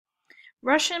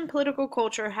Russian political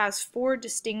culture has four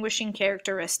distinguishing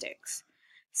characteristics: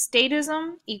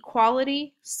 statism,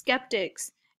 equality,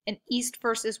 skeptics, and East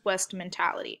versus West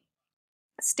mentality.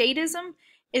 Statism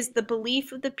is the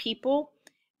belief of the people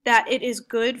that it is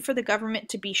good for the government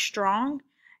to be strong.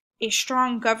 A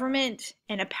strong government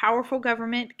and a powerful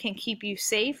government can keep you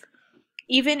safe,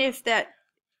 even if that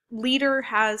leader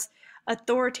has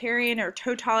authoritarian or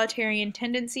totalitarian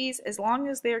tendencies. As long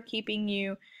as they're keeping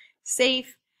you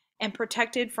safe and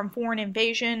protected from foreign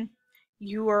invasion,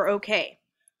 you are okay.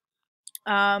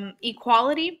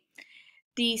 Equality.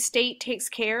 The state takes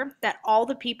care that all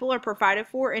the people are provided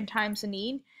for in times of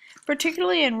need,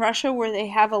 particularly in Russia where they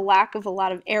have a lack of a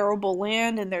lot of arable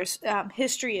land and there's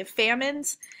history of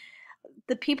famines.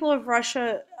 The people of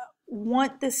Russia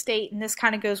want the state, and this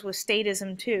kind of goes with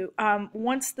statism too,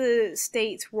 wants the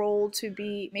state's role to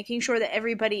be making sure that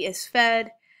everybody is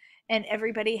fed and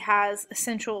everybody has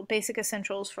basic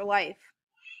essentials for life.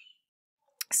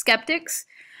 Skeptics.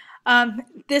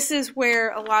 This is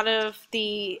where a lot of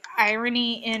the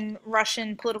irony in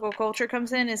Russian political culture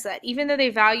comes in, is that even though they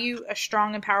value a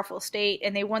strong and powerful state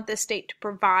and they want the state to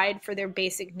provide for their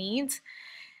basic needs,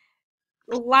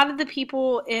 a lot of the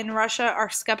people in Russia are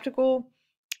skeptical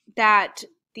that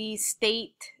the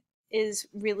state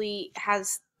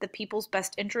has the people's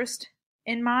best interest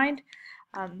in mind.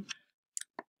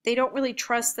 They don't really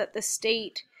trust that the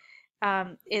state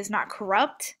is not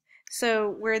corrupt. So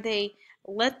where they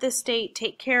let the state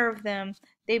take care of them,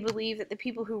 they believe that the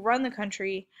people who run the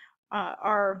country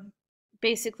are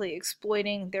basically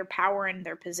exploiting their power and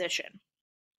their position.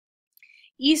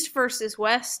 East versus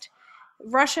West.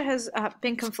 Russia has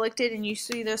been conflicted, and you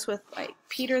see this with like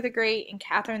Peter the Great and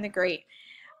Catherine the Great.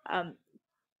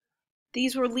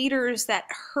 These were leaders that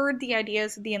heard the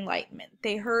ideas of the Enlightenment.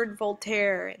 They heard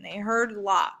Voltaire and they heard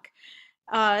Locke,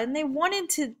 and they wanted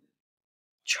to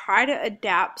try to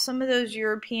adapt some of those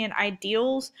European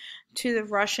ideals to the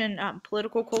Russian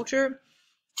political culture.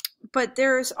 But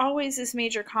there's always this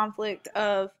major conflict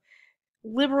of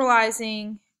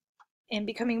liberalizing and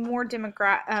becoming more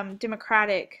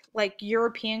democratic like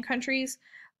European countries,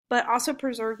 but also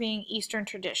preserving Eastern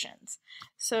traditions.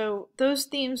 So those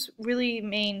themes really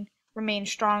remain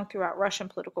strong throughout Russian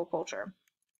political culture.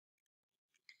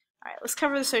 All right, let's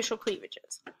cover the social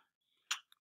cleavages.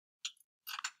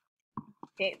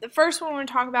 Okay, the first one we're going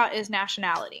to talk about is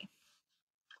nationality.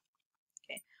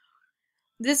 Okay,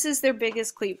 this is their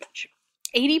biggest cleavage.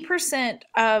 80%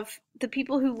 of the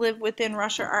people who live within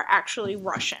Russia are actually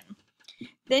Russian.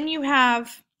 Then you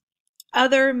have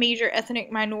other major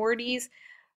ethnic minorities,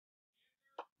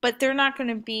 but they're not going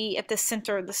to be at the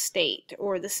center of the state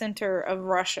or the center of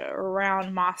Russia or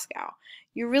around Moscow.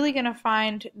 You're really going to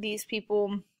find these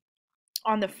people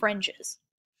on the fringes.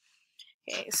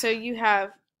 Okay, so you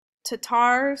have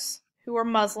Tatars, who are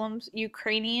Muslims,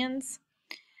 Ukrainians,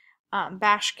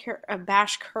 Bashkirs,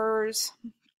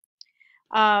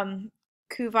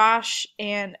 Kuvash,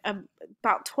 and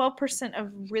about 12%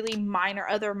 of really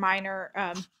other minor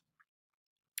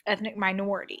ethnic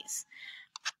minorities.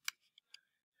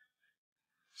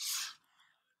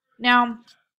 Now,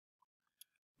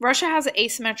 Russia has an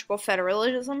asymmetrical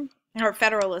federalism.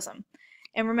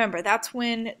 And remember, that's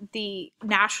when the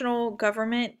national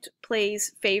government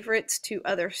plays favorites to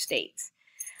other states.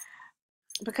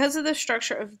 Because of the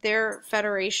structure of their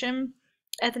federation,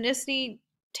 ethnicity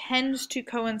tends to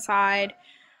coincide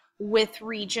with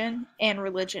region and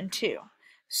religion too.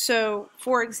 So,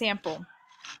 for example,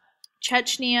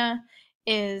 Chechnya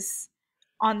is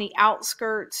on the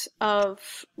outskirts of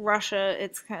Russia.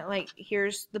 It's kind of like,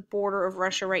 here's the border of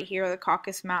Russia right here, the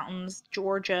Caucasus Mountains,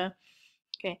 Georgia.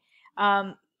 Okay.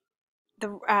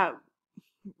 The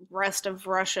rest of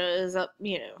Russia is up,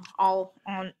 all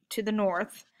on to the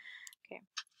north. Okay.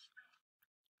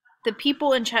 The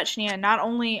people in Chechnya, not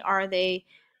only are they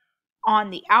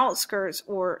on the outskirts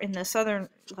or in the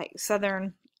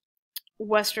southern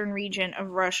western region of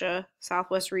Russia,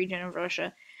 southwest region of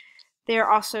Russia,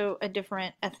 they're also a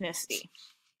different ethnicity.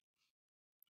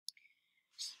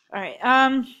 All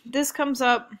right, this comes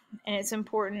up, and it's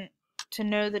important to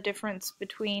know the difference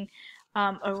between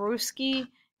a Ruski,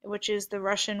 which is the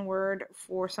Russian word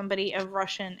for somebody of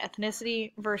Russian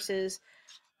ethnicity, versus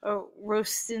a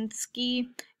Rosinsky,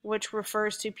 which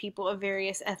refers to people of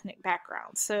various ethnic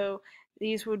backgrounds. So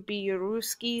these would be your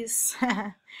Ruskis,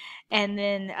 and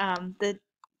then the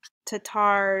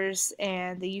Tatars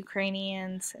and the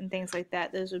Ukrainians and things like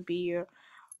that. Those would be your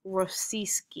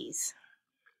Rossiyskis.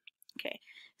 Okay,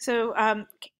 so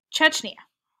Chechnya.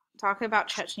 Talk about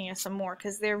Chechnya some more,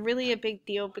 because they're really a big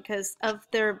deal because of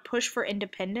their push for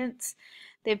independence.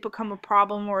 They've become a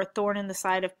problem or a thorn in the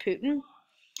side of Putin.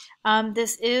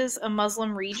 This is a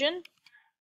Muslim region.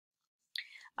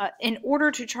 In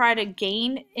order to try to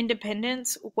gain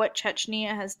independence, what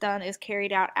Chechnya has done is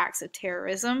carried out acts of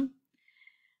terrorism.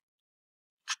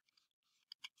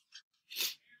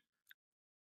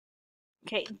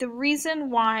 Okay, the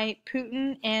reason why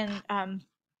Putin and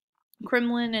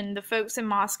Kremlin and the folks in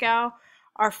Moscow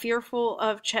are fearful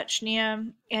of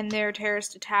Chechnya and their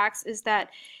terrorist attacks is that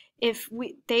if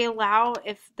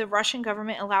the Russian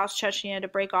government allows Chechnya to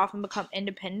break off and become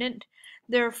independent,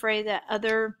 they're afraid that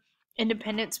other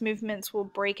independence movements will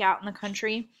break out in the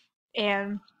country,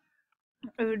 and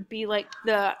it would be like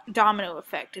the domino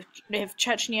effect. If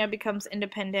Chechnya becomes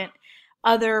independent,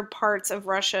 other parts of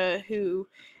Russia who,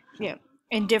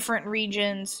 in different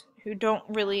regions who don't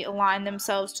really align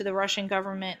themselves to the Russian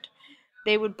government,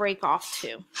 they would break off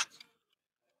too.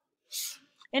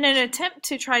 In an attempt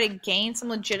to try to gain some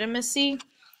legitimacy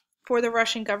for the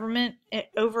Russian government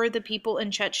over the people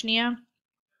in Chechnya,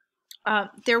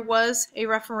 there was a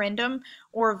referendum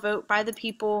or a vote by the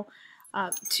people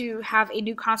to have a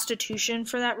new constitution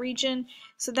for that region.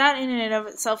 So that in and of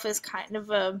itself is kind of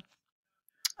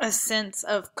a sense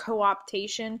of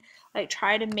co-optation, like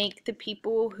try to make the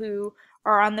people who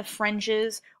are on the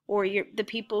fringes or the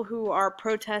people who are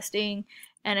protesting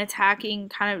and attacking,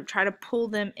 kind of try to pull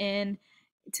them in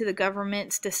to the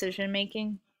government's decision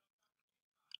making.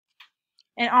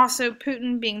 And also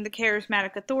Putin, being the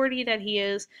charismatic authority that he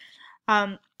is,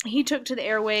 he took to the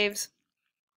airwaves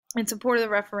in support of the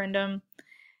referendum,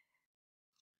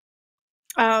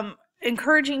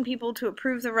 encouraging people to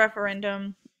approve the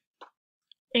referendum.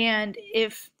 And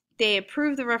if they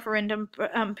approved the referendum,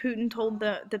 Putin told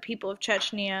the people of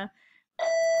Chechnya,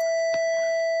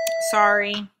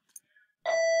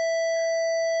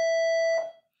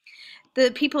 the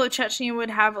people of Chechnya would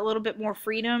have a little bit more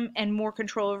freedom and more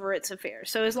control over its affairs.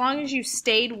 So as long as you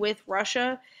stayed with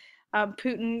Russia,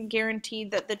 Putin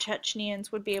guaranteed that the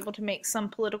Chechnyans would be able to make some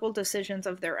political decisions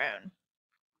of their own.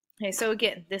 Okay, so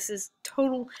again, this is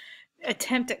total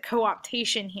attempt at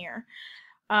co-optation here.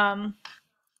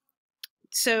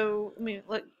 So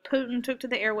Putin took to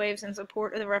the airwaves in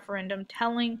support of the referendum,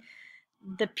 telling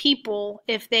the people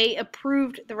if they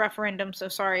approved the referendum,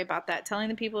 telling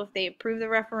the people if they approved the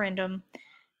referendum,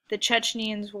 the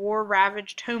Chechnyans'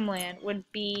 war-ravaged homeland would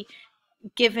be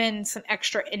given some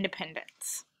extra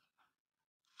independence.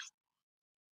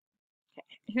 Okay.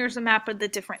 Here's a map of the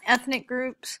different ethnic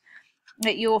groups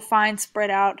that you will find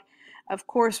spread out. Of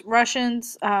course,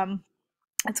 Russians,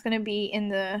 it's going to be in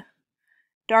the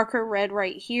darker red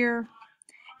right here.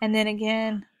 And then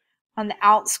again, on the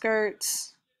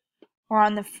outskirts or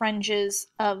on the fringes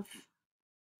of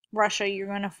Russia, you're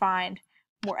going to find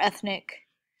more ethnic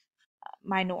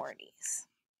minorities.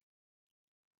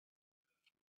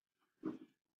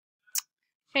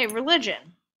 Okay,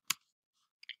 religion.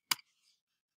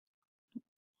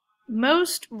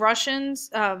 Most Russians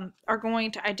are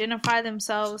going to identify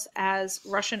themselves as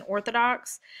Russian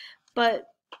Orthodox, but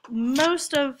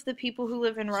most of the people who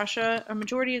live in Russia, a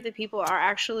majority of the people, are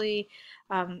actually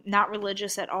not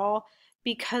religious at all,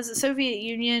 because the Soviet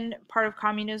Union, part of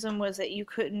communism was that you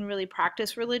couldn't really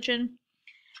practice religion.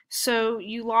 So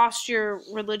you lost your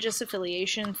religious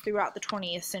affiliation throughout the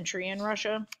 20th century in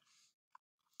Russia.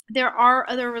 There are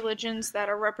other religions that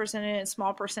are represented in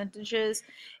small percentages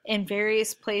in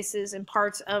various places and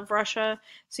parts of Russia.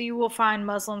 So you will find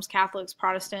Muslims, Catholics,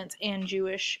 Protestants, and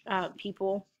Jewish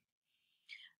people.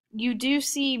 You do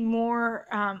see more,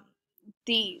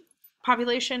 the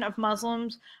population of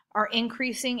Muslims are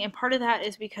increasing, and part of that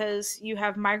is because you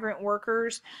have migrant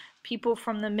workers, people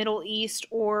from the Middle East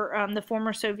or the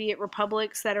former Soviet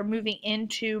republics that are moving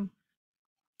into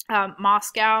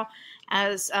Moscow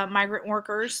as migrant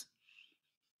workers.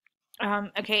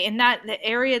 Okay, and the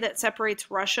area that separates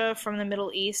Russia from the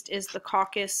Middle East is the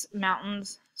Caucasus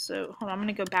Mountains. So hold on, I'm going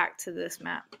to go back to this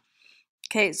map.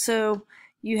 Okay, so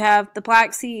you have the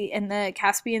Black Sea and the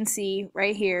Caspian Sea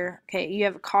right here. Okay, you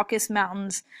have Caucasus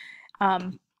Mountains,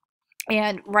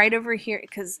 and right over here,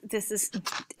 because this is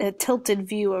a tilted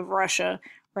view of Russia,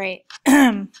 right?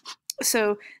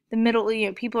 So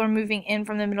the people are moving in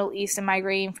from the Middle East and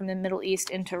migrating from the Middle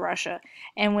East into Russia.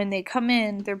 And when they come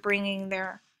in, they're bringing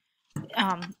their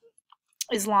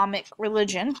Islamic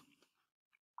religion.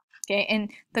 Okay,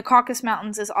 and the Caucasus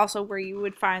Mountains is also where you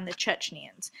would find the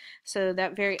Chechnyans. So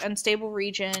that very unstable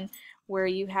region where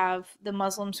you have the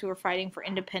Muslims who are fighting for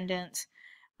independence,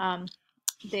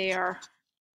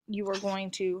 you are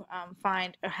going to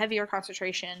find a heavier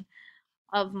concentration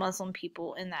of Muslim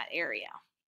people in that area.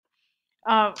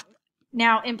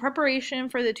 Now, in preparation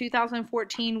for the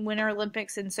 2014 Winter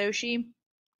Olympics in Sochi,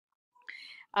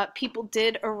 people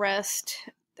did arrest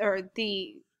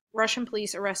the Russian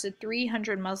police arrested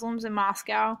 300 Muslims in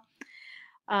Moscow.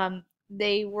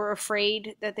 They were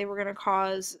afraid that they were going to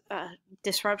cause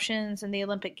disruptions in the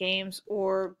Olympic Games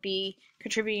or be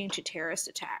contributing to terrorist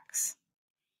attacks.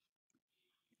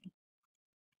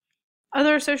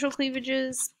 Other social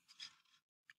cleavages.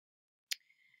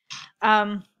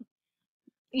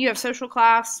 You have social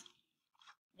class.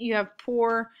 You have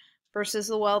poor versus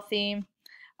the wealthy.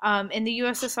 In the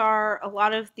USSR, a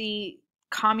lot of the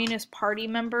Communist Party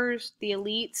members, the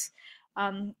elites,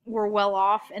 were well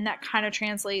off, and that kind of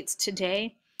translates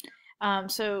today.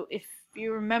 So if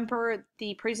you remember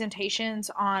the presentations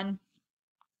on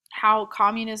how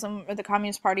communism or the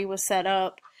Communist Party was set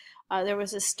up, there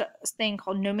was this thing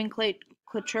called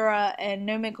nomenclatura, and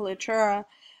nomenclatura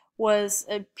was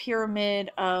a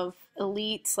pyramid of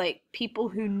elites, like people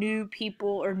who knew people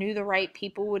or knew the right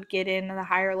people would get in the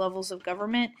higher levels of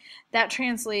government. That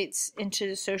translates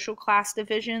into social class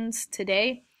divisions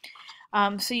today.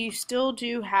 So you still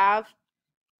do have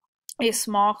a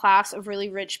small class of really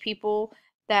rich people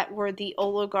that were the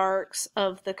oligarchs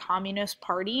of the Communist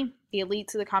Party, the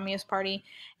elites of the Communist Party,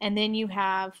 and then you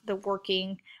have the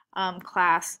working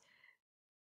class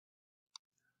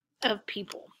of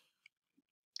people.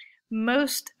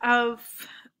 Most of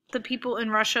the people in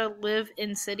Russia live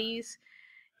in cities,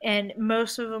 and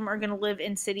most of them are going to live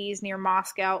in cities near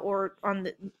Moscow or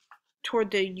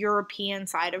toward the European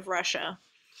side of Russia.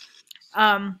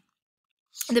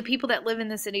 The people that live in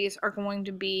the cities are going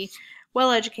to be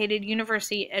well educated,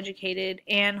 university educated,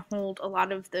 and hold a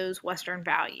lot of those Western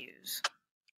values.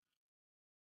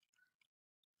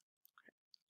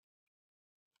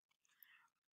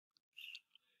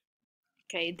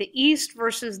 Okay, the East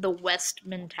versus the West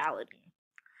mentality.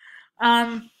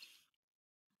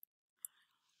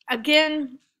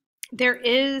 Again, there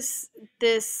is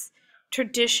this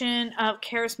tradition of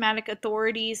charismatic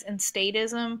authorities and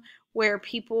statism where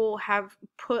people have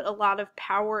put a lot of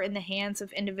power in the hands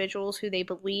of individuals who they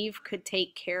believe could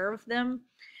take care of them.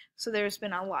 So there's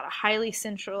been a lot of highly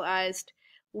centralized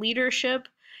leadership,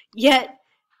 yet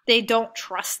they don't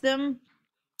trust them.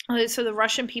 So the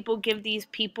Russian people give these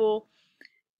people,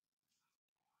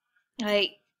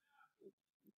 like,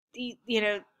 they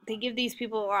give these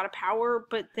people a lot of power,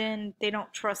 but then they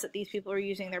don't trust that these people are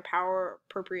using their power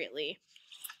appropriately.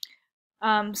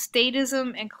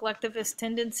 Statism and collectivist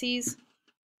tendencies.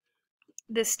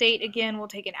 The state, again, will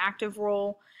take an active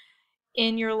role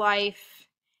in your life,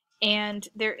 and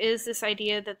there is this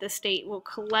idea that the state will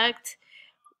collect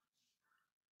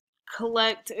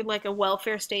like a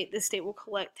welfare state. The state will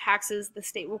collect taxes, the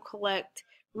state will collect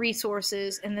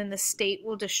resources, and then the state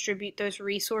will distribute those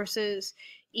resources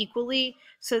equally.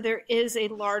 So there is a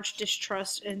large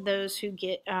distrust in those who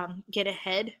get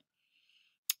ahead.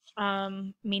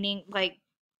 Meaning, like,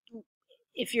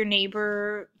 if your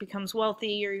neighbor becomes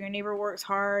wealthy or your neighbor works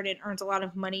hard and earns a lot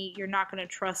of money, you're not going to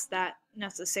trust that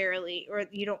necessarily, or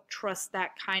you don't trust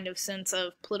that kind of sense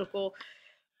of political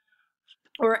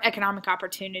or economic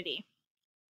opportunity.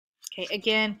 Okay,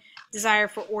 again, desire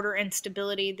for order and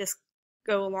stability. This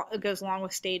goes along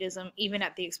with statism, even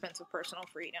at the expense of personal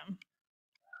freedom.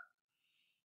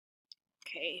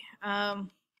 Okay,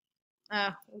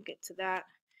 we'll get to that.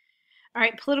 All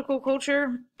right, political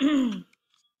culture.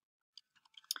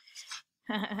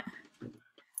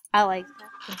 I like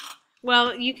that.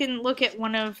 Well, you can look at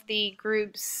one of the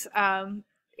group's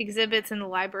exhibits in the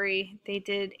library. They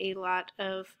did a lot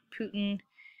of Putin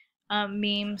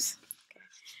memes.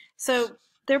 So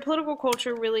their political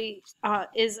culture really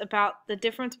is about the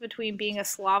difference between being a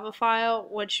Slavophile,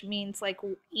 which means like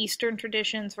Eastern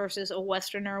traditions, versus a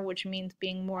Westerner, which means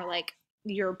being more like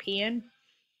European.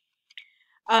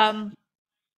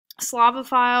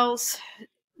 Slavophiles,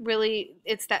 really,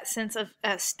 it's that sense of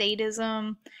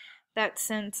statism, that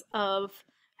sense of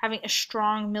having a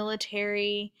strong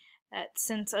military, that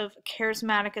sense of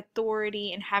charismatic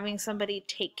authority, and having somebody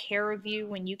take care of you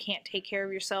when you can't take care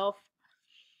of yourself.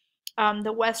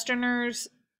 The Westerners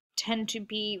tend to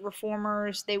be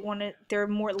reformers. They're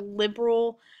more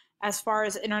liberal as far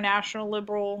as international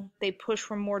liberal. They push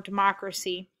for more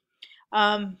democracy.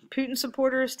 Putin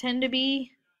supporters tend to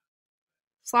be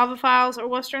Slavophiles or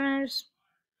Westerners.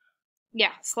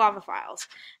 Yeah, Slavophiles.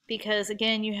 Because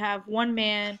again, you have one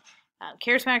man,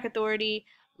 charismatic authority.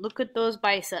 Look at those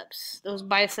biceps. Those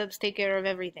biceps take care of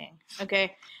everything.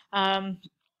 Okay.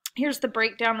 Here's the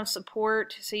breakdown of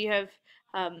support. So you have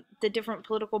the different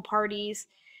political parties.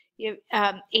 You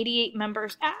have 88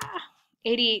 members.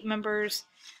 88 members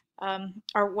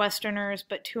are Westerners,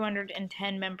 but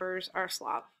 210 members are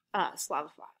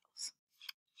Slavophiles.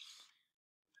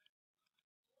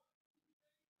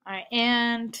 All right,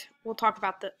 and we'll talk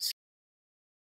about the